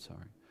Heaven,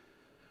 sorry.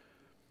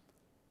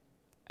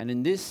 And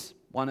in this,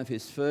 one of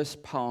his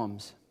first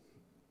poems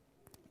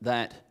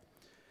that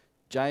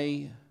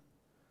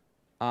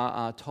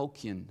J.R.R.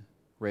 Tolkien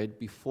read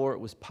before it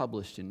was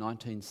published in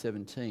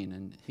 1917,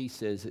 and he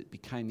says it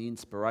became the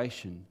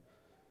inspiration,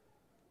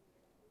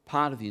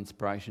 part of the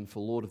inspiration for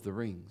Lord of the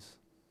Rings.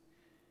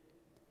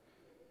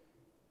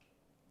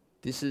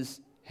 This is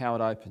how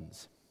it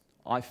opens.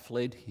 I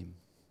fled him.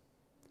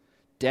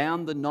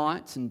 Down the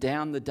nights and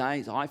down the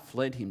days, I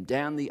fled him.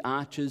 Down the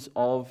arches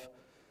of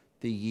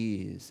the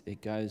years,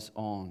 it goes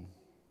on.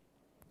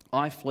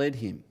 I fled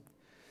him.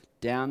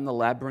 Down the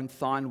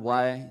labyrinthine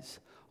ways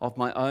of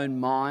my own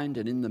mind,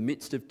 and in the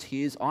midst of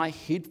tears, I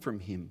hid from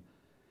him.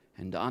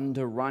 And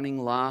under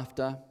running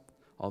laughter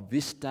of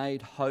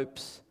vistayed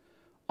hopes,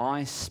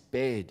 I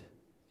sped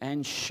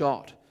and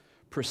shot,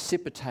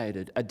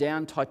 precipitated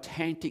adown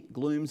titanic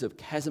glooms of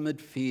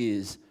chasmed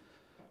fears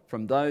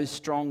from those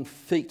strong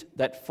feet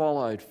that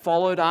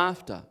followed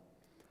after,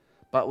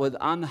 but with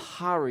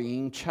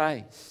unhurrying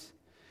chase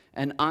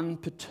and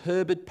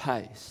unperturbed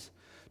pace,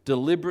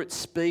 deliberate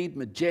speed,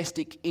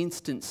 majestic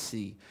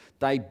instancy,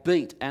 they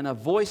beat, and a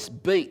voice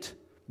beat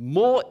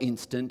more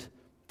instant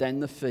than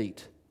the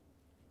feet.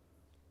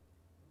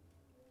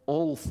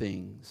 All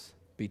things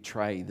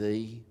betray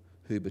thee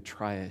who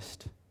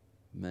betrayest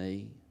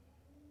me.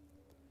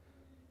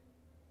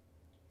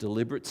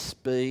 Deliberate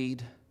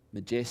speed,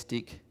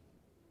 majestic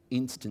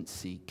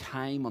instancy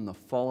came on the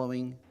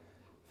following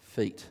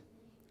feet,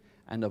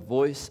 and a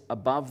voice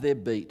above their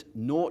beat,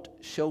 naught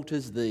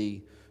shelters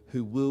thee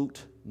who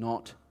wilt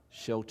not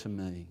shelter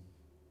me.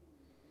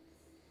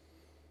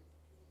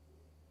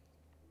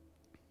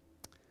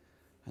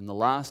 And the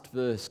last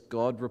verse,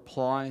 God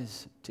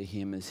replies to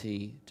him as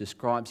he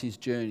describes his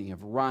journey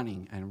of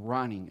running and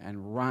running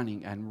and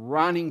running and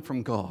running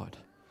from God.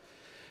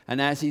 And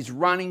as he's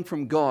running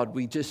from God,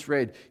 we just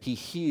read, he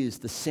hears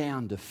the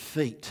sound of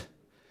feet.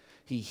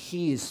 He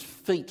hears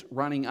feet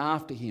running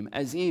after him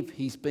as if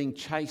he's being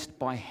chased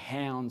by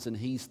hounds and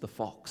he's the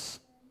fox.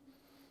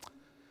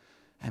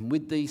 And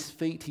with these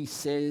feet, he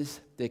says,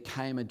 there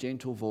came a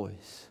gentle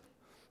voice.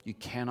 You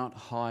cannot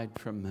hide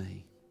from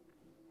me.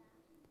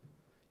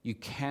 You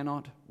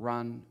cannot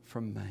run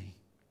from me.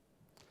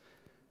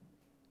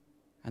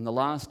 And the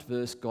last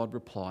verse, God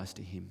replies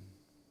to him.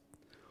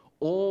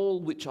 All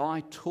which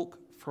I took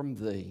from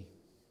thee,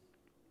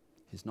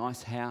 his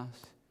nice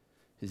house,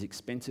 his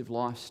expensive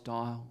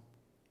lifestyle,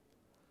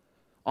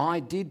 I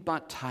did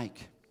but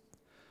take,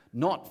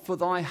 not for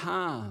thy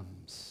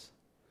harms,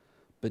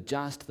 but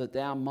just that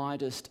thou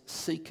mightest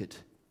seek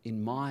it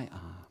in my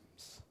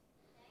arms.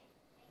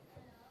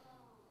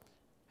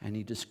 And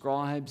he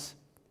describes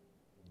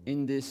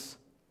in this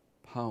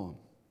poem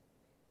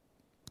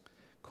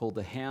called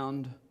The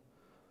Hound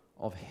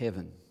of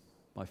Heaven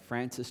by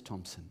Francis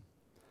Thompson,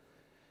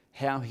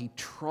 how he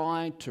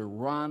tried to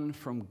run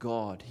from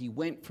God. He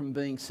went from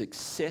being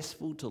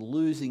successful to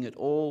losing it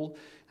all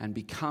and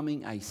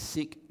becoming a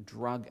sick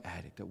drug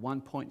addict. At one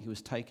point, he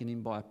was taken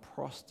in by a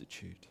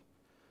prostitute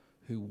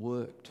who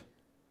worked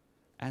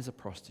as a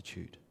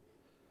prostitute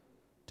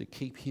to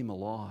keep him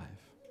alive.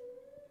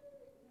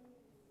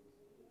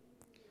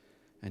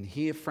 And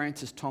here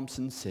Francis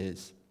Thompson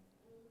says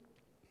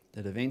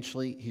that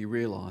eventually he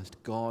realised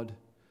God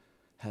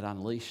had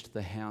unleashed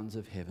the hounds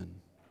of heaven,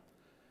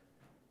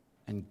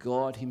 and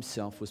God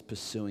himself was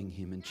pursuing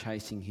him and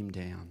chasing him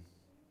down.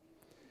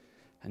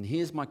 And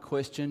here's my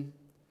question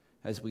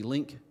as we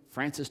link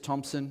Francis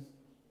Thompson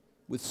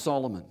with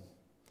Solomon,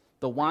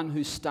 the one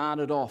who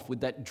started off with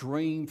that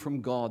dream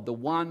from God, the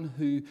one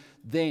who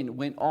then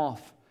went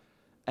off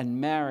and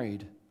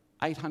married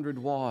 800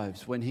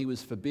 wives when he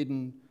was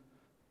forbidden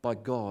by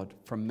God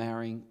from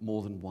marrying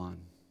more than one.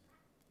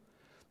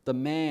 The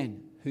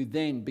man who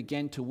then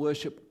began to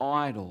worship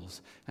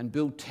idols and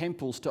build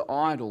temples to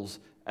idols,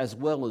 as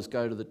well as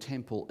go to the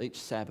temple each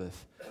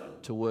Sabbath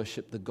to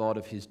worship the God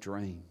of his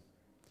dream.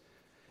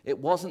 It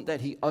wasn't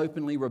that he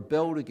openly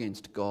rebelled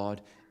against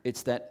God,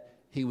 it's that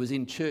he was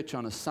in church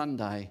on a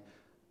Sunday,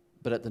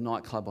 but at the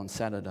nightclub on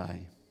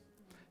Saturday.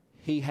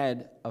 He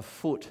had a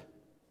foot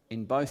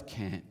in both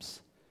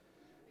camps,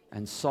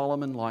 and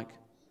Solomon, like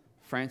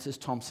Francis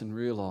Thompson,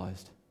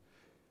 realised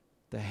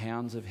the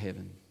hounds of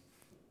heaven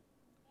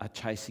are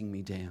chasing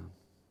me down.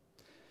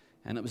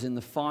 And it was in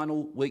the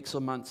final weeks or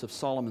months of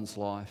Solomon's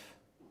life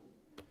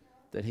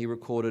that he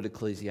recorded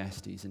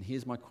Ecclesiastes. And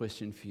here's my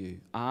question for you.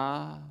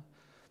 Are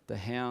the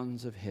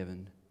hounds of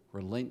heaven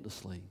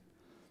relentlessly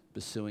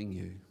pursuing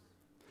you?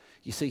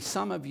 You see,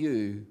 some of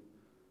you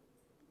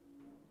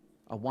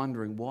are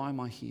wondering, why am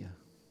I here?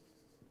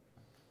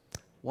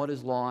 What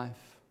is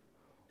life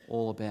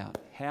all about?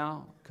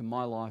 How can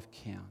my life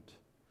count?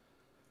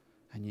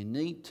 And you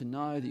need to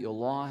know that your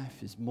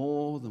life is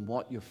more than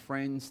what your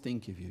friends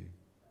think of you.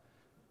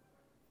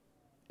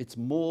 It's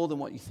more than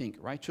what you think.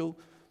 Rachel,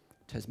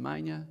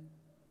 Tasmania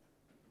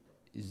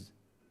is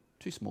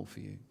too small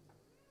for you.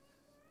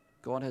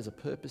 God has a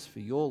purpose for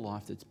your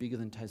life that's bigger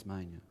than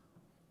Tasmania.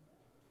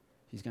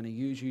 He's going to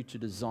use you to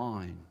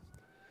design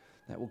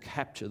that will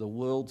capture the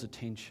world's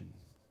attention,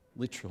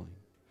 literally.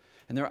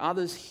 And there are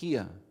others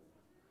here,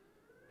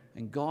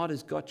 and God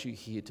has got you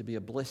here to be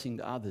a blessing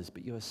to others,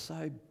 but you are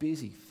so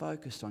busy,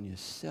 focused on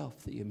yourself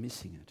that you're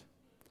missing it.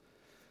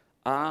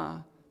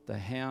 Are the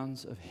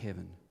hounds of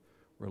heaven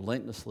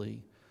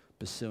relentlessly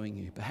pursuing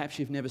you? Perhaps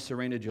you've never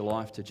surrendered your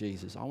life to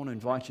Jesus. I want to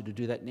invite you to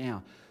do that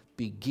now.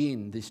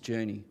 Begin this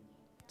journey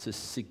to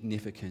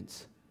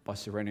significance by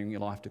surrendering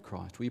your life to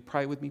Christ. Will you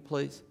pray with me,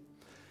 please?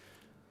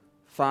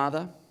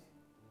 Father,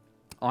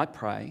 I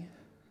pray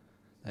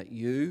that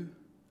you,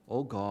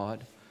 or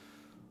God,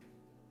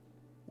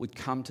 would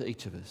come to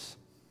each of us.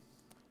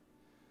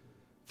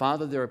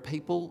 Father, there are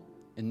people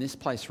in this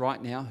place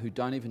right now who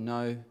don't even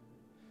know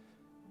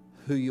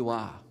who you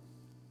are.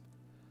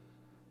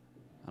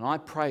 And I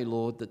pray,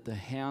 Lord, that the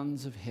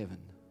hounds of heaven,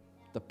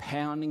 the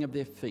pounding of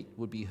their feet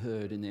would be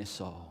heard in their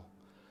soul.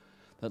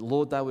 That,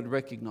 Lord, they would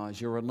recognize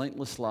your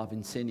relentless love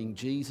in sending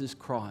Jesus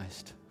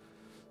Christ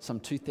some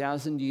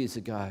 2,000 years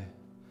ago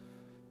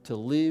to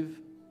live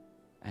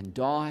and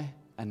die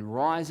and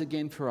rise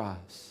again for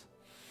us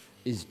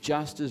is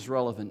just as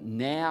relevant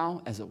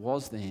now as it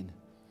was then.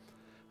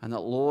 And that,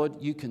 Lord,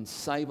 you can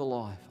save a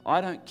life.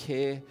 I don't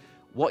care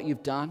what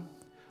you've done.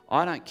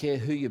 I don't care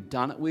who you've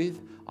done it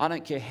with. I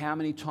don't care how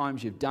many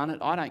times you've done it.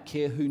 I don't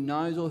care who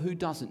knows or who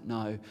doesn't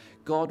know.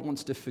 God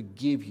wants to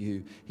forgive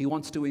you. He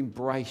wants to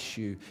embrace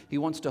you. He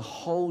wants to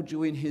hold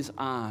you in his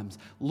arms,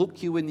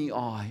 look you in the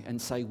eye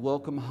and say,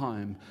 welcome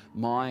home,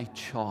 my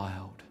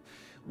child.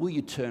 Will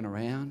you turn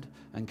around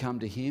and come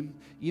to him?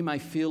 You may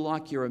feel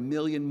like you're a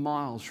million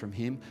miles from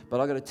him, but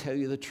I've got to tell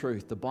you the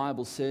truth. The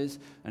Bible says,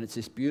 and it's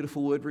this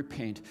beautiful word,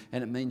 repent,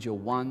 and it means you're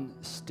one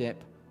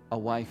step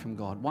away from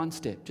God. One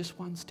step, just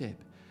one step.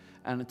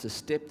 And it's a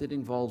step that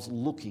involves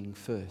looking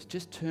first.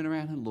 Just turn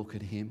around and look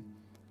at him.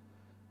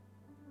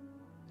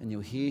 And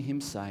you'll hear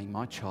him saying,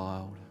 my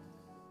child,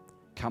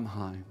 come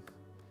home.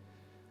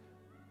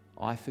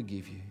 I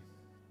forgive you.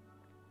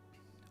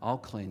 I'll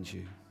cleanse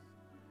you.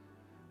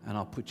 And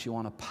I'll put you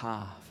on a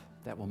path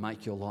that will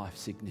make your life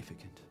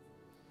significant.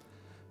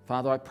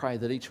 Father, I pray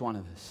that each one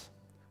of us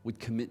would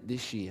commit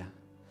this year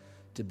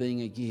to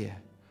being a year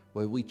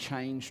where we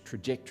change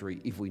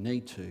trajectory, if we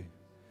need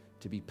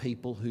to be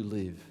people who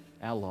live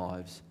our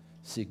lives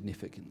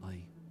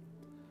significantly.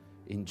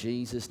 In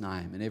Jesus'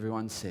 name. And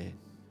everyone said,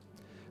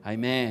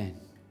 amen.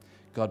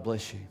 God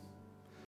bless you.